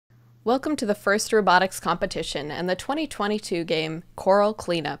Welcome to the first robotics competition and the 2022 game Coral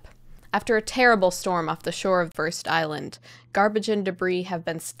Cleanup. After a terrible storm off the shore of First Island, garbage and debris have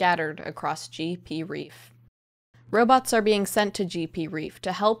been scattered across GP Reef. Robots are being sent to GP Reef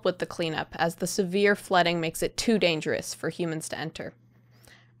to help with the cleanup as the severe flooding makes it too dangerous for humans to enter.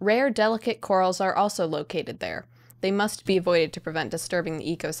 Rare, delicate corals are also located there. They must be avoided to prevent disturbing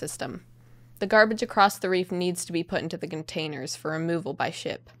the ecosystem. The garbage across the reef needs to be put into the containers for removal by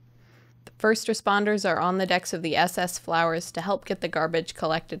ship. The first responders are on the decks of the SS Flowers to help get the garbage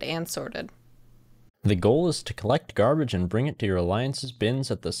collected and sorted. The goal is to collect garbage and bring it to your Alliance's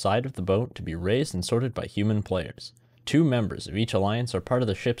bins at the side of the boat to be raised and sorted by human players. 2 members of each Alliance are part of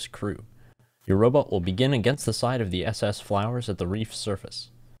the ship's crew. Your robot will begin against the side of the SS Flowers at the reef's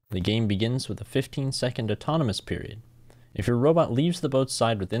surface. The game begins with a 15-second autonomous period. If your robot leaves the boat's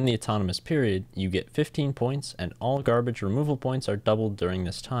side within the autonomous period, you get 15 points and all garbage removal points are doubled during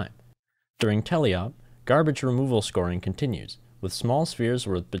this time. During teleop, garbage removal scoring continues, with small spheres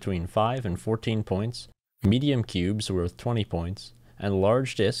worth between 5 and 14 points, medium cubes worth 20 points, and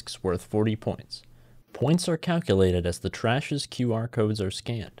large discs worth 40 points. Points are calculated as the trash's QR codes are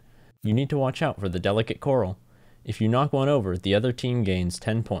scanned. You need to watch out for the delicate coral. If you knock one over, the other team gains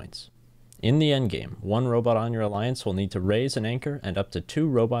 10 points. In the endgame, 1 robot on your Alliance will need to raise an anchor and up to 2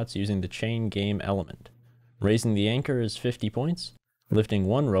 robots using the chain game element. Raising the anchor is 50 points, lifting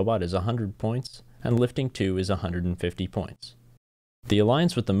 1 robot is 100 points, and lifting 2 is 150 points. The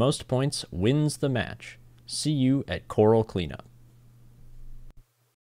Alliance with the most points wins the match. See you at Coral Cleanup.